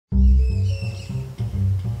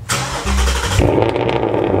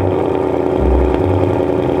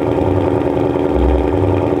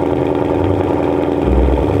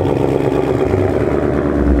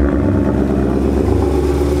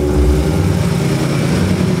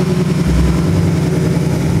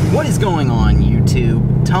going on,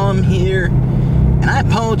 YouTube? Tom here, and I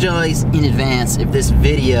apologize in advance if this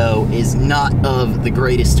video is not of the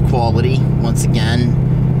greatest quality, once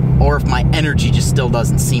again, or if my energy just still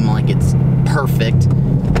doesn't seem like it's perfect.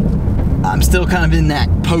 I'm still kind of in that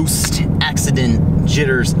post-accident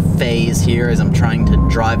jitters phase here as I'm trying to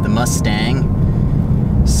drive the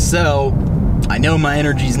Mustang. So, I know my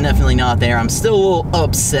energy's definitely not there. I'm still a little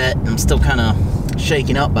upset. I'm still kind of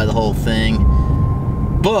shaken up by the whole thing.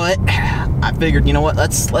 But I figured, you know what,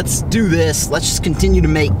 let's do this. Let's just continue to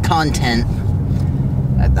make content.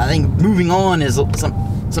 I think moving on is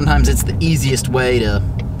sometimes it's the easiest way to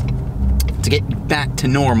get back to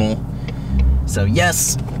normal. So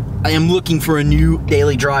yes, I am looking for a new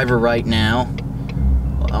daily driver right now.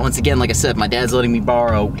 Once again, like I said, my dad's letting me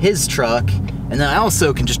borrow his truck, and then I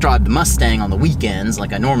also can just drive the Mustang on the weekends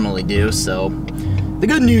like I normally do. So the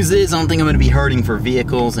good news is I don't think I'm going to be hurting for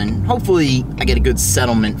vehicles, and hopefully I get a good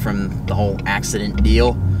settlement from the whole accident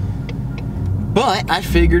deal. But I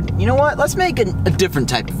figured, you know what, let's make a different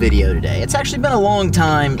type of video today. It's actually been a long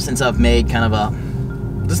time since I've made kind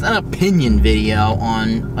of just an opinion video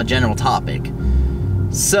on a general topic.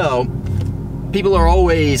 So, people are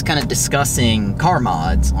always kind of discussing car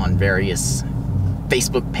mods on various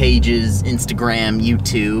Facebook pages, Instagram,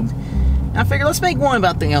 YouTube. And I figured let's make one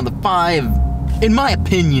about the 5, in my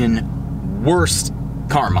opinion, worst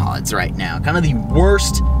car mods right now. Kind of the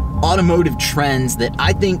worst automotive trends that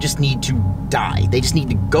I think just need to die. They just need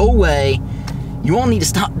to go away. You all need to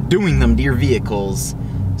stop doing them to your vehicles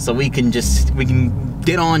so we can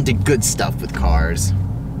get on to good stuff with cars.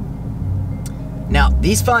 Now,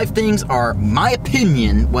 these 5 things are my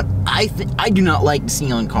opinion, what I do not like to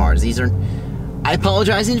see on cars. I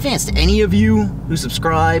apologize in advance to any of you who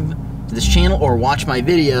subscribe to this channel or watch my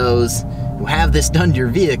videos who have this done to your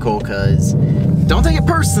vehicle, because don't take it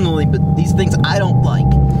personally, but these things I don't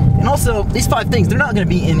like. And also, these 5 things, they're not going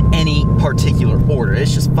to be in any particular order.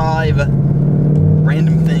 It's just 5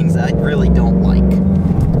 random things that I really don't like.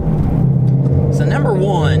 So number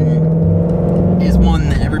 1 is one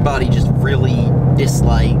that everybody just really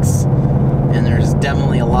dislikes, and there's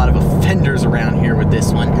definitely a lot of offenders around here with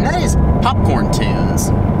this one, and that is popcorn tunes.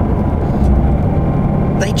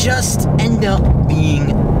 They just end up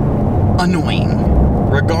being annoying,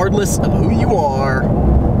 regardless of who you are.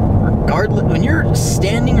 When you're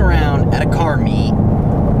standing around at a car meet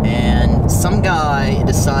and some guy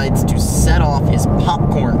decides to set off his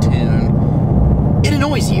popcorn tune, it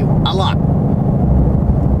annoys you a lot.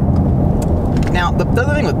 Now, the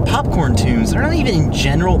other thing with popcorn tunes, they're not even in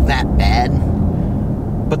general that bad,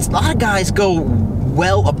 but a lot of guys go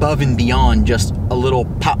well above and beyond just a little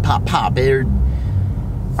pop, pop, pop.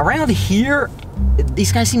 Around here,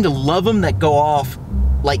 these guys seem to love them that go off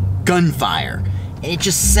like gunfire, and it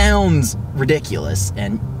just sounds ridiculous,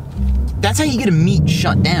 and that's how you get a meet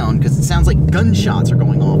shut down, because it sounds like gunshots are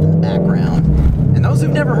going off in the background, and those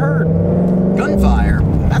who've never heard gunfire,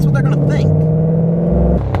 that's what they're going to think.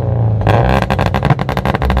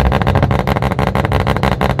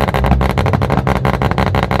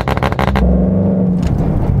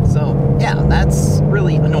 So, yeah, that's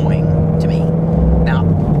really annoying to me. Now,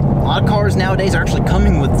 a lot of cars nowadays are actually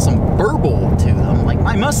coming with some burble to them. Like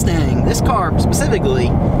my Mustang, this car specifically,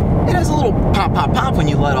 it has a little pop, pop, pop when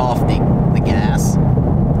you let off the gas.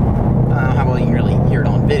 How well you can really hear it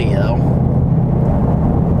on video.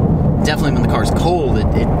 Definitely when the car's cold, it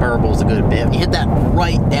burbles a good bit. When you hit that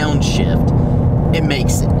right downshift, it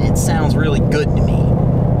makes it sounds really good to me.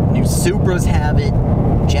 New Supras have it.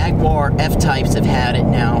 Jaguar F-Types have had it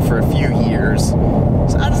now for a few years.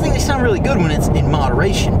 So I just think they sound really good when it's in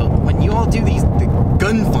moderation, but when you all do the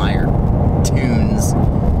gunfire tunes,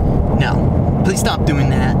 no. Please stop doing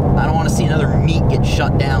that. I don't want to see another meet get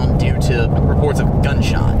shut down due to reports of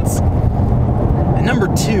gunshots. And number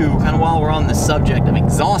 2, kind of while we're on the subject of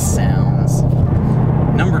exhaust sounds,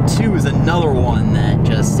 number 2 is another one that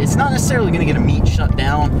it's not necessarily going to get a meet shut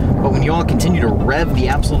down, but when you all continue to rev the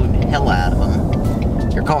absolute hell out of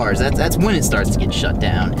them, your cars, that's when it starts to get shut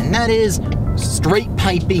down. And that is straight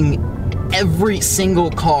piping every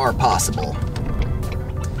single car possible.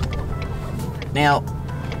 Now,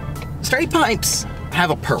 straight pipes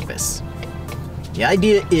have a purpose. The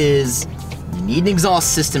idea is you need an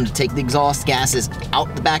exhaust system to take the exhaust gases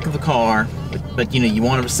out the back of the car, but you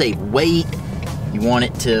want to save weight, you want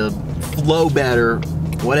it to flow better,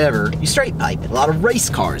 whatever. You straight pipe it. A lot of race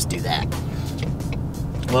cars do that.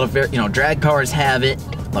 A lot of drag cars have it.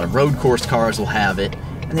 A lot of road course cars will have it.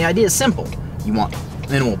 And the idea is simple. You want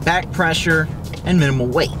minimal back pressure and minimal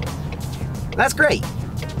weight. That's great.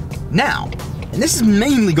 Now, and this is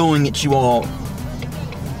mainly going at you all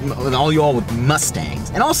with all y'all with Mustangs,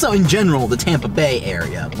 and also in general the Tampa Bay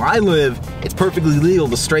area. Where I live, it's perfectly legal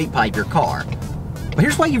to straight pipe your car. But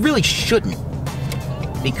here's why you really shouldn't.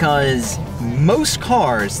 Because most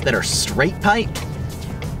cars that are straight piped,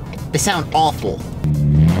 they sound awful.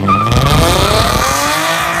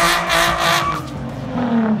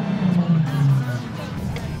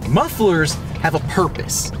 Mufflers have a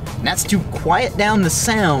purpose, and that's to quiet down the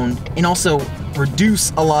sound and also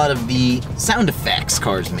reduce a lot of the sound effects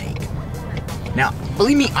cars make. Now,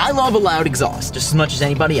 believe me, I love a loud exhaust just as much as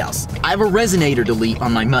anybody else. I have a resonator delete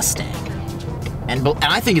on my Mustang, and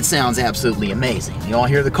I think it sounds absolutely amazing. You all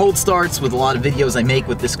hear the cold starts with a lot of videos I make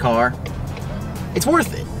with this car. It's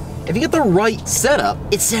worth it. If you get the right setup,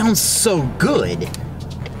 it sounds so good.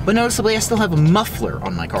 But noticeably, I still have a muffler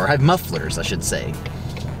on my car. I have mufflers, I should say.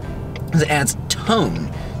 Because it adds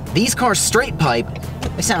tone. These cars straight pipe,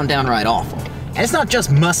 they sound downright awful. And it's not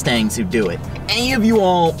just Mustangs who do it. Any of you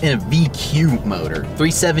all in a VQ motor,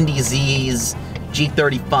 370Zs,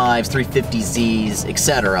 G35s, 350Zs,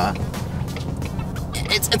 etc.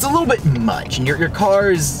 It's a little bit much, and your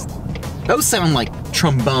cars, those sound like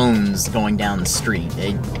trombones going down the street.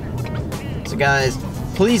 So guys,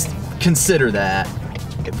 please consider that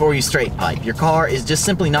before you straight pipe. Your car is just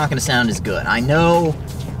simply not going to sound as good. I know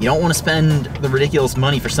you don't want to spend the ridiculous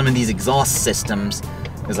money for some of these exhaust systems,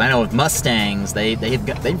 because I know with Mustangs,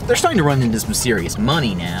 they're starting to run into some serious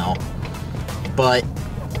money now. But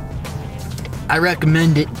I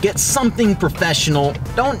recommend it. Get something professional.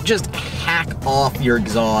 Don't just hack off your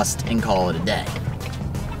exhaust and call it a day.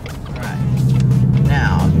 Alright.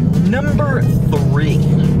 Now, number 3.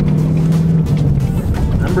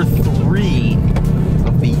 Number 3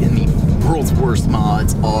 in the world's worst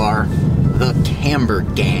mods are the camber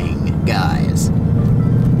gang, guys.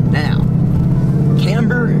 Now,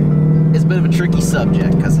 camber is a bit of a tricky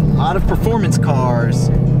subject because a lot of performance cars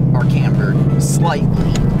are cambered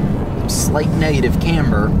slightly. Slight negative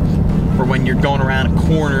camber for when you're going around a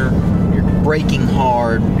corner, you're braking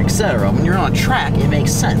hard, etc. When you're on a track, it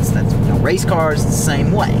makes sense. That's, race cars the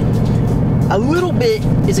same way. A little bit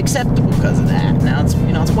is acceptable because of that. Now it's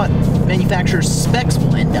it's what manufacturers' specs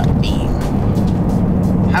will end up being.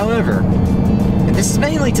 However, and this is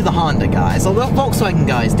mainly to the Honda guys, although Volkswagen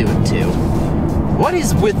guys do it too. What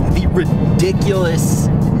is with the ridiculous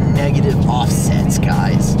negative offsets,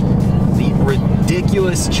 guys? The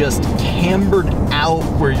ridiculous just cambered out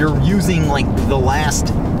where you're using like the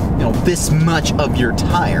last, this much of your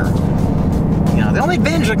tire. The only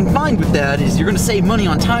advantage I can find with that is you're going to save money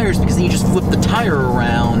on tires because then you just flip the tire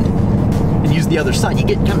around and use the other side. You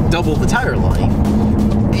get kind of double the tire life.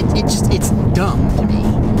 It's dumb to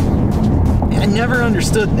me. I never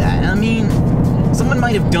understood that. I mean, someone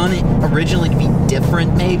might have done it originally to be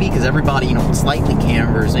different, maybe, because everybody, slightly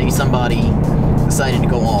cambers. Maybe somebody decided to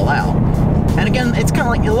go all out. And again, it's kind of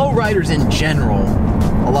like lowriders in general.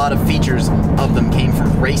 A lot of features of them came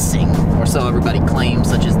from racing, or so everybody claims,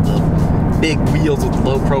 such as the big wheels with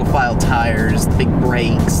low-profile tires, the big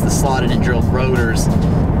brakes, the slotted and drilled rotors,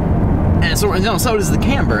 and so does the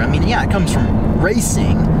camber. I mean, yeah, it comes from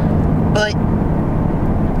racing, but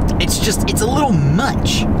it's a little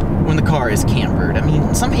much when the car is cambered. I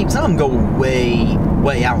mean, some of them go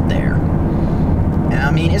way out there. And I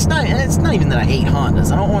mean, it's not even that I hate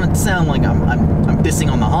Hondas. I don't want it to sound like I'm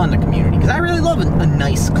dissing on the Honda community, because I really love a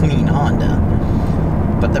nice, clean Honda.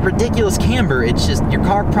 But the ridiculous camber, it's just, your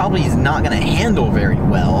car probably is not going to handle very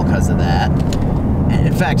well because of that. And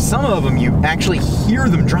in fact, some of them, you actually hear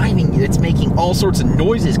them driving. It's making all sorts of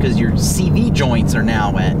noises because your CV joints are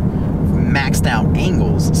now at maxed out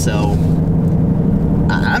angles. So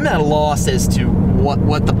I'm at a loss as to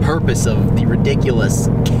what the purpose of the ridiculous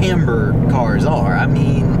camber cars are. I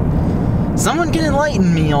mean, someone can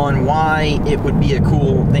enlighten me on why it would be a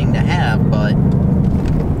cool thing to have, but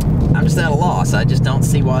I'm just at a loss. I just don't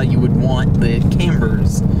see why you would want the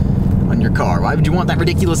cambers on your car. Why would you want that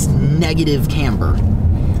ridiculous negative camber?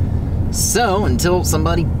 So, until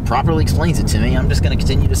somebody properly explains it to me, I'm just going to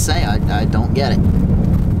continue to say I don't get it.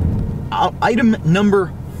 Item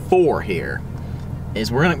number 4 here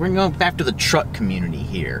is we're gonna go back to the truck community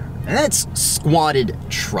here, and that's squatted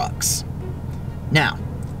trucks. Now,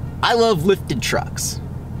 I love lifted trucks.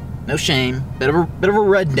 No shame, bit of a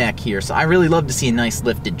redneck here, so I really love to see a nice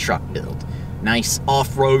lifted truck build. Nice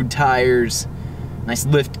off-road tires, nice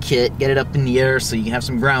lift kit, get it up in the air so you can have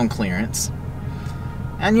some ground clearance.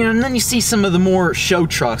 And and then you see some of the more show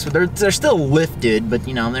trucks, but they're still lifted, but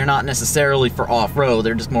they're not necessarily for off-road,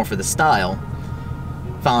 they're just more for the style.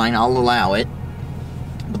 Fine, I'll allow it.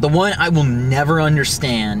 But the one I will never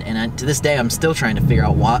understand, and to this day I'm still trying to figure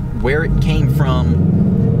out where it came from,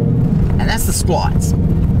 and that's the squats.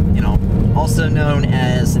 You know, also known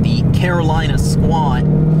as the Carolina squat,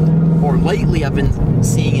 or lately I've been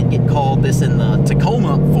seeing it get called this in the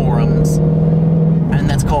Tacoma forums, and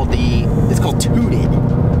that's called it's called tooted.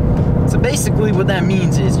 So basically what that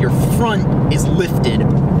means is your front is lifted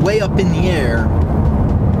way up in the air,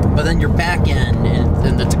 but then your back end,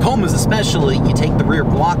 and the Tacomas especially, you take the rear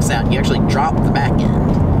blocks out and you actually drop the back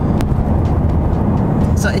end.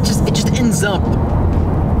 So it just ends up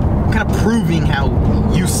kind of proving how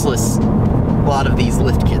useless a lot of these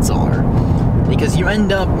lift kits are. Because you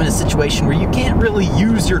end up in a situation where you can't really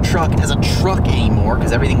use your truck as a truck anymore,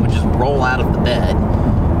 because everything would just roll out of the bed.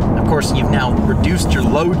 Of course, you've now reduced your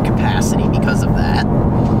load capacity because of that.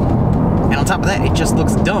 And on top of that, it just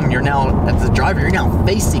looks dumb. You're now, as the driver, you're now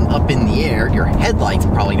facing up in the air. Your headlights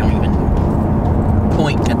probably don't even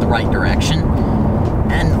point at the right direction.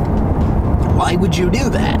 And why would you do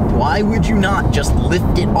that? Why would you not just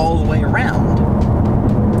lift it all the way around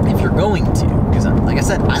if you're going to? Because, like I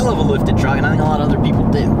said, I love a lifted truck, and I think a lot of other people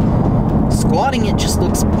do. Squatting it just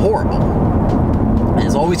looks horrible. And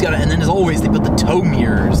it's always got, and then as always, they put the tow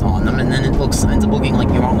mirrors on them, and then it ends up looking like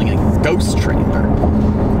you're on like a ghost trailer.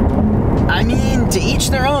 I mean, to each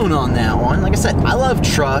their own on that one. Like I said, I love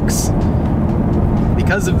trucks.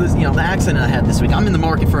 Because of this, the accident I had this week, I'm in the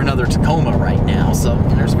market for another Tacoma right now, so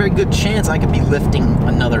there's a very good chance I could be lifting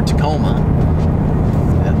another Tacoma,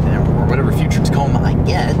 or whatever future Tacoma I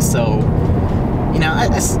get. So,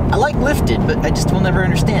 I like lifted, but I just will never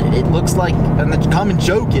understand it. It looks like, and the common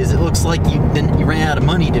joke is, it looks like you ran out of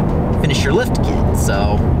money to finish your lift kit.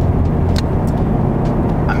 So,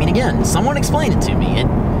 I mean, again, someone explain it to me.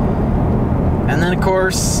 And then, of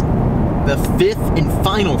course, the fifth and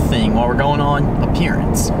final thing while we're going on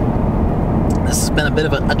appearance. This has been a bit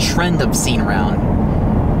of a trend I've seen around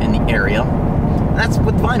in the area. And that's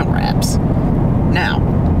with vinyl wraps. Now,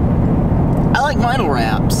 I like vinyl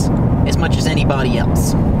wraps as much as anybody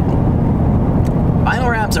else. Vinyl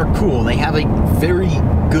wraps are cool. They have a very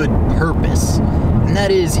good purpose. And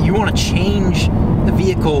that is, you want to change the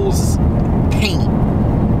vehicle's paint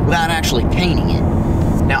without actually painting it.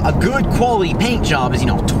 Now, a good quality paint job is,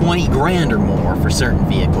 20 grand or more for certain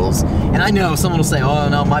vehicles. And I know someone will say, oh,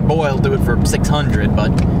 no, my boy will do it for 600,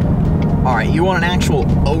 but alright, you want an actual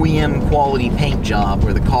OEM quality paint job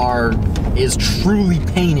where the car is truly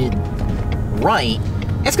painted right,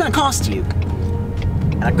 it's going to cost you.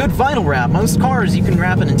 And a good vinyl wrap, most cars, you can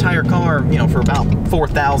wrap an entire car, for about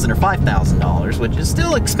 $4,000 or $5,000, which is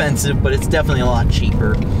still expensive, but it's definitely a lot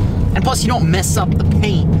cheaper. And plus, you don't mess up the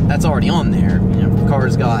paint that's already on there. If the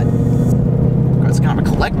car's got, it's kind of a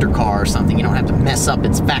collector car or something, you don't have to mess up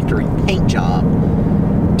its factory paint job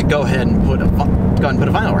to go ahead and put a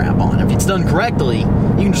vinyl wrap on. If it's done correctly,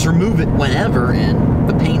 you can just remove it whenever, and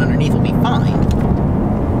the paint underneath will be fine.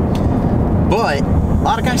 But a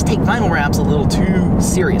lot of guys take vinyl wraps a little too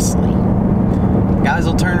seriously. Guys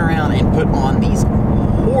will turn around and put on these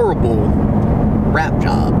horrible wrap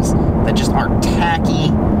jobs that just are tacky,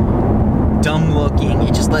 dumb looking.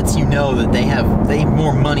 It just lets you know that they have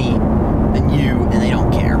more money than you, and they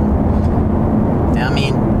don't care. I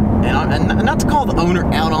mean, and not to call the owner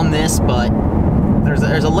out on this, but there's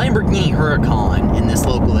a Lamborghini Huracan in this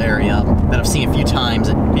local area that I've seen a few times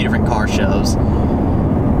at a few different car shows.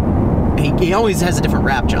 He always has a different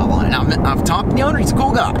wrap job on it. Now, I've talked to the owner, he's a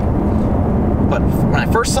cool guy. But when I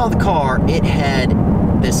first saw the car, it had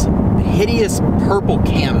this hideous purple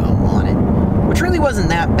camo on it, which really wasn't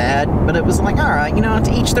that bad, but it was like, alright,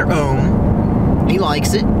 to each their own. He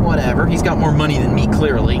likes it, whatever. He's got more money than me,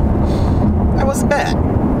 clearly. That wasn't bad.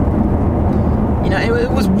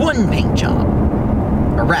 It was one paint job.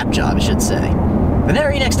 A wrap job, I should say. The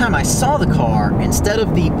very next time I saw the car, instead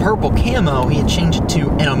of the purple camo, he had changed it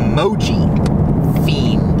to an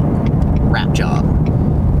emoji-themed wrap job,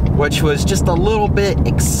 which was just a little bit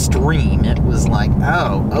extreme. It was like,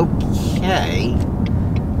 oh, okay.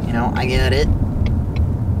 I get it.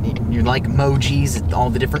 You like emojis,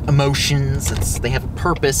 all the different emotions. They have a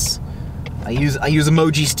purpose. I use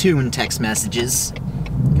emojis too in text messages.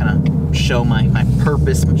 Kind of show my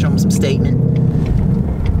purpose, show them some statement.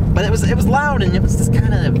 But it was loud, and it was just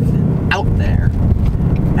kind of out there.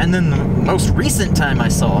 And then the most recent time I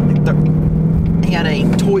saw it, he had a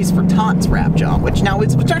Toys for Tots wrap job, which now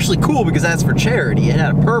it's actually cool because that's for charity. It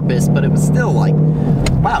had a purpose, but it was still like,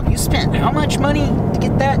 wow, you spent how much money to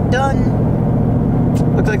get that done?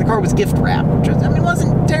 Looked like the car was gift wrapped, which was, it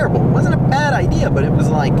wasn't terrible. It wasn't a bad idea, but it was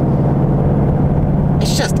like,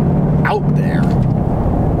 it's just out there.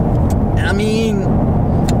 And I mean,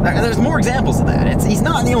 there's more examples of that. He's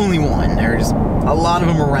not the only one. There's a lot of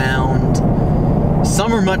them around.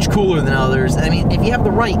 Some are much cooler than others. I mean, if you have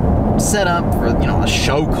the right setup for, you know, a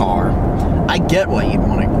show car, I get why you'd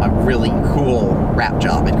want a really cool wrap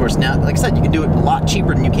job. And of course, now, like I said, you can do it a lot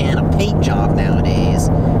cheaper than you can a paint job nowadays.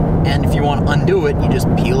 And if you want to undo it, you just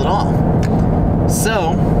peel it off.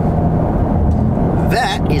 So,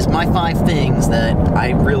 that is my 5 things that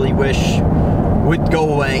I really wish would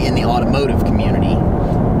go away in the automotive community.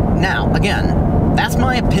 Now, again, that's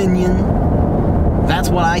my opinion. That's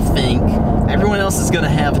what I think. Everyone else is going to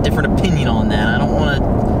have a different opinion on that. I don't want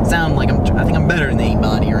to sound like I think I'm better than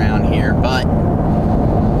anybody around here, but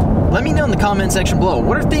let me know in the comment section below.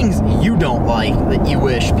 What are things you don't like that you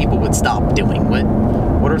wish people would stop doing?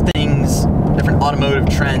 What are things, different automotive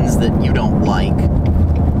trends that you don't like?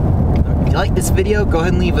 If you like this video, go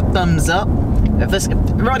ahead and leave a thumbs up. If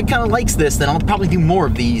everybody kind of likes this, then I'll probably do more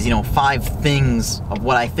of these, you know, 5 things of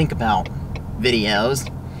what I think about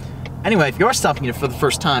videos. Anyway, if you are stopping here for the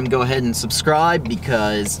first time, go ahead and subscribe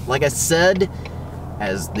because, like I said,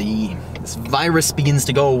 as this virus begins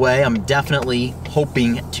to go away, I'm definitely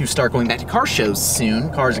hoping to start going back to car shows soon.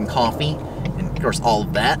 Cars and coffee, and of course all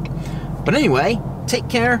of that. But anyway, take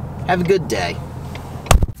care, have a good day.